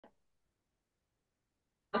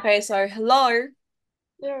Okay, so hello.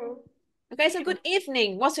 Hello, Okay, so good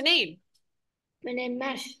evening. What's your name? my name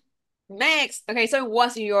Max. Max. Okay, so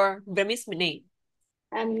what's your Vietnamese name?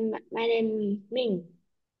 My name Minh.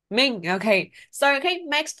 Minh. Okay. So okay,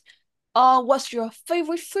 Max. What's your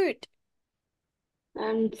favorite food?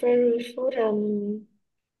 Favorite food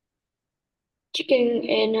chicken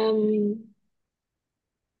and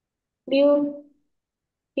milk,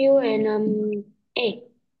 milk and egg.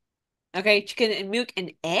 Okay, chicken and milk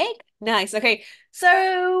and egg. Nice. Okay.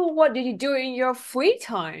 So what do you do in your free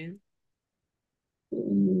time?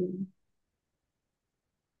 Mm,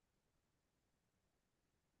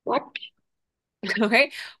 what?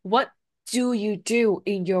 Okay. What do you do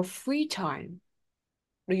in your free time?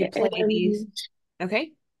 Do you play any? Um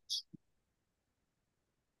Okay.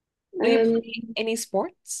 Do you um play any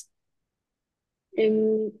sports?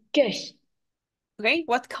 Yes. Okay.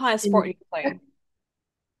 What kind of sport do you What? play?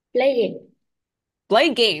 Playing.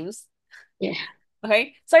 Play games. Yeah.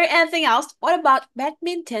 Okay. So anything else? What about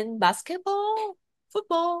badminton, basketball,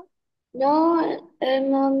 football? No.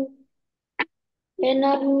 And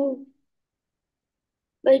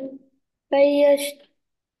but by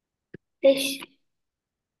this.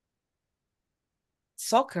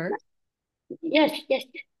 Soccer. Yes.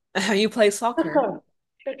 You play soccer. Soccer.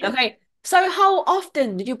 Soccer. Okay. So how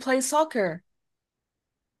often do you play soccer?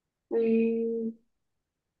 Um.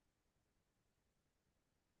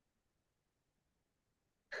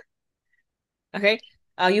 Okay.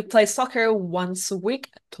 You play soccer once a week,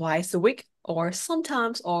 twice a week, or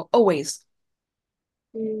sometimes, or always.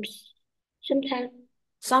 um Sometimes.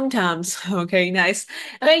 Sometimes. Okay, nice.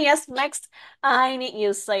 Okay, yes, next. I need you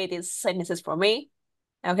to say these sentences for me.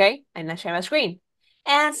 Okay, and I share my screen.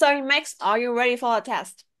 And so, Max, are you ready for a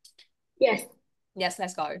test? Yes. Yes,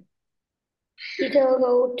 let's go. Peter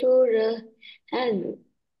go to the hand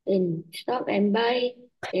and stop and buy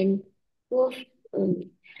and wolf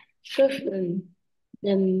serve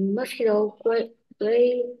the mosquito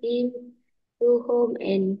play in to home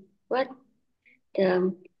and what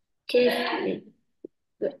the chase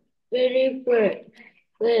very were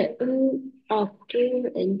of dream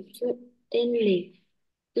and suddenly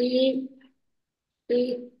he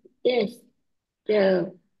yes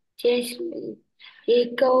the chase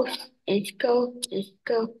he goes and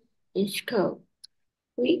scold.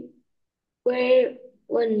 We were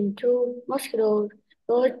one two mosquitoes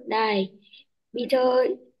both died. Peter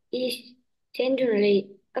is tenderly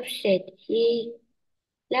upset. He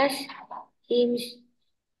last him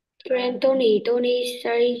friend Tony. Tony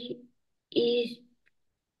says is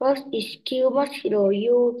first is kill mosquito.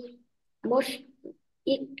 You must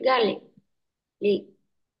eat garlic. Like,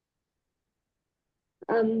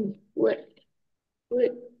 we, we,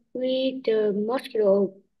 we the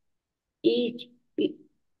mosquito eat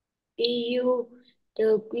you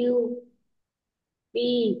the will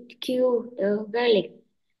be kill the garlic.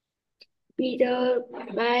 Peter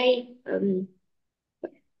buy um,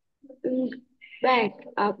 bag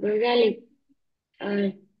of the garlic.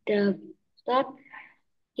 The stop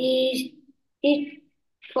is it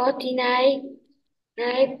 49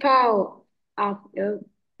 pound of the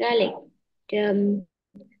garlic. The,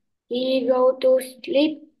 he go to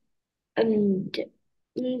sleep the,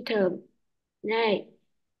 the night.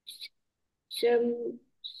 Some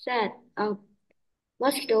set of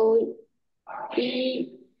mosquito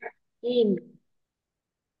eat him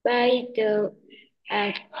by the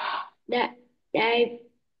at that die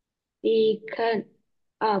because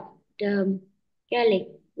of the garlic.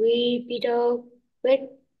 We Peter with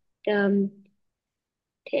the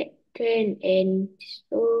train and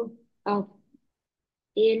so of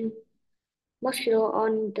in mosquito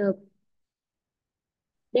on the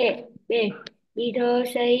bed. Peter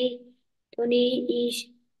say Tony is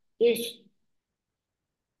yes.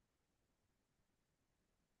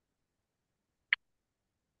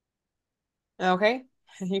 Okay,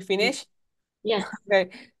 you finish? Yes.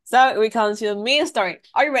 Okay, so we come to the main story.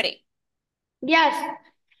 Are you ready? Yes.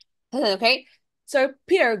 Okay, so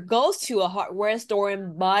Peter goes to a hardware store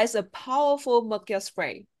and buys a powerful mosquito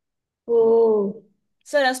spray. Oh.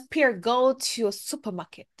 So does Peter go to a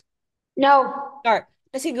supermarket? No. Or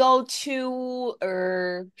does he go to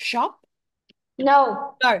a shop?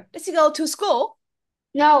 No. No. Does he go to school?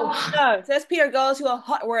 No. No. So does Peter go to a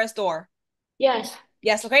hardware store? Yes.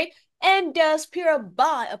 Yes, okay. And does Peter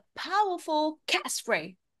buy a powerful cat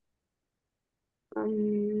spray?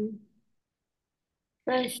 Um.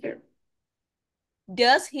 First.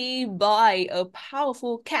 Does he buy a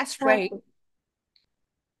powerful cat spray?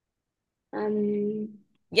 Um.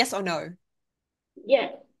 Yes or no?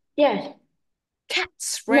 Yes. Yes. Cat No.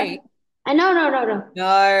 spray. I no, no, no, no.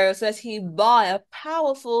 No. So does he buy a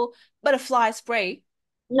powerful butterfly spray?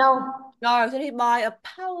 No, No. So did he buy a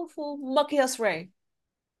powerful mosquito spray?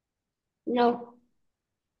 no,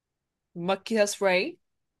 Mosquito spray?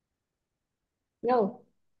 no.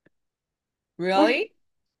 What? Really?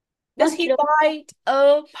 Does he Mosquito? buy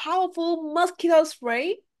a powerful mosquito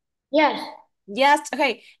spray? Yes. Yes.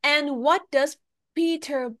 Okay. And what does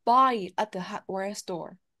Peter buy at the hardware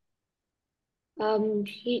store?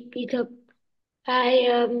 Peter I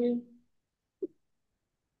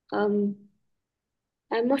um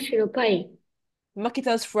I mosquito pay.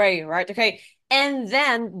 Mosquito spray, right? Okay. And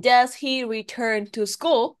then does he return to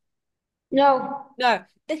school? No. No.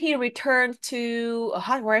 Did he return to a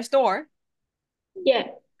hardware store? Yeah.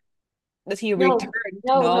 Does he No. return?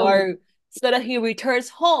 No, no, no. No. So that he returns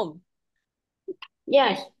home.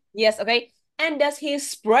 Yes. Yes, okay. And does he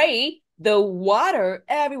spray the water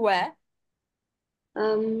everywhere?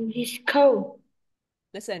 He's cold.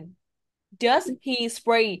 Listen, does he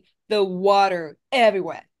spray the water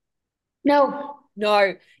everywhere? No.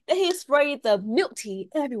 No. Does he spray the milk tea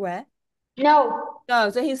everywhere? No. No.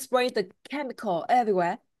 Does he spray the chemical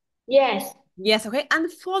everywhere? Yes. Yes, okay.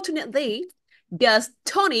 Unfortunately, does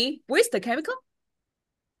Tony waste the chemical?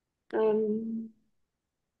 Um,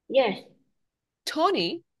 yes.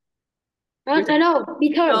 Tony? No, no, no.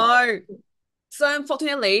 Peter. No. So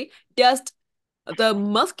unfortunately, does the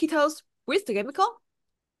mosquitoes waste the chemical?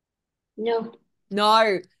 No.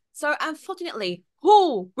 No. So unfortunately,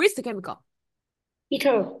 who waste the chemical?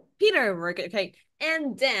 Peter. Peter, okay, okay.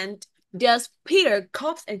 And then does Peter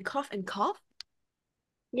cough and cough and cough?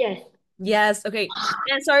 Yes. Yes, okay.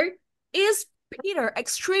 And so is Peter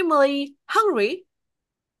extremely hungry?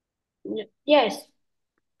 Yes.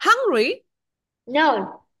 Hungry?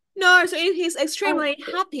 No. No, so he's Um, extremely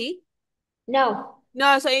happy. no.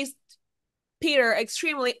 No, so is Peter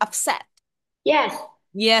extremely upset? Yes.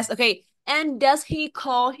 Yes, okay. And does he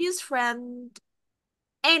call his friend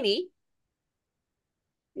Annie?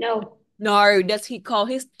 No. No. Does he call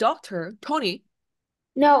his doctor Tony?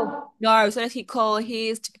 No. No. So does he call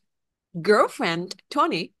his girlfriend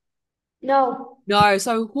Tony? No. No.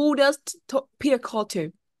 So who does Peter call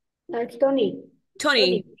to? It's Tony.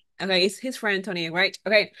 Tony. Tony. Okay, it's his friend Tony, right?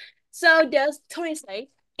 Okay. So does Tony say,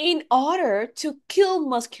 in order to kill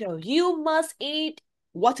mosquitoes, you must eat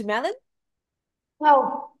watermelon?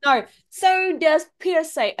 No. No. So does Peter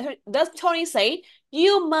say, does Tony say,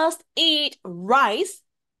 you must eat rice?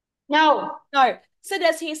 No. No. So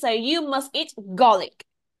does he say, you must eat garlic?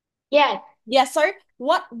 Yes. Yes, sir.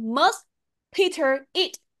 What must Peter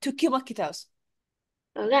eat to kill mosquitoes?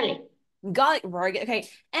 Garlic. Garlic, very good. Okay.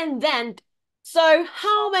 And then, so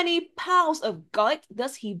how many pounds of garlic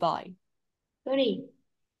does he buy? Tony.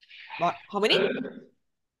 What? How many?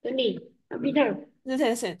 Tony. Peter. Listen,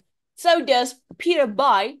 listen. So does Peter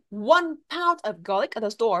buy 1 pound of garlic at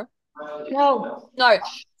the store? No. No.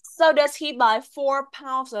 So does he buy 4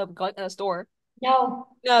 pounds of garlic at the store? No.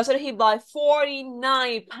 No. So does he buy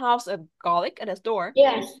 49 pounds of garlic at the store?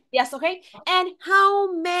 Yes. Yes, okay. And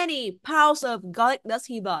how many pounds of garlic does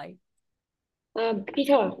he buy?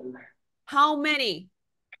 Peter. How many?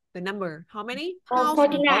 The number. How many pounds of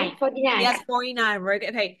garlic? 49. 49. Yes, 49. Very good.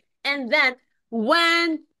 Okay. And then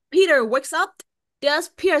when Peter wakes up, does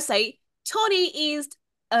Peter say, Tony is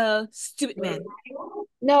a stupid man?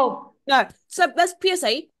 No. No. So does Peter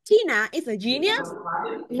say, Tina is a genius?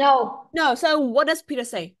 No. No. So what does Peter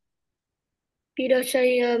say? Peter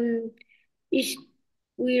say is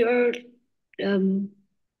we are um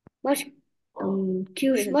much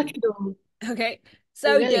choose Listen, much to okay.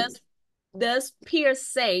 So garlic. does Peter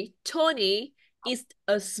say Tony is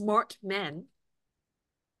a smart man?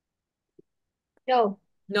 No.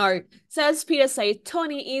 No. So does Peter say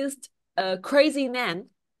Tony is a crazy man?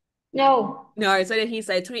 No. No. So did he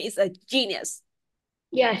say Tony is a genius?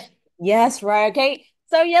 Yes. Yes, right. Okay.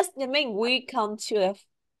 So yes, I mean we come to the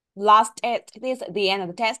last test. This is the end of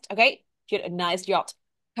the test. Okay. You did a nice job.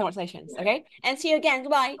 Congratulations. Okay. And see you again.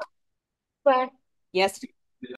 Goodbye. But Yes.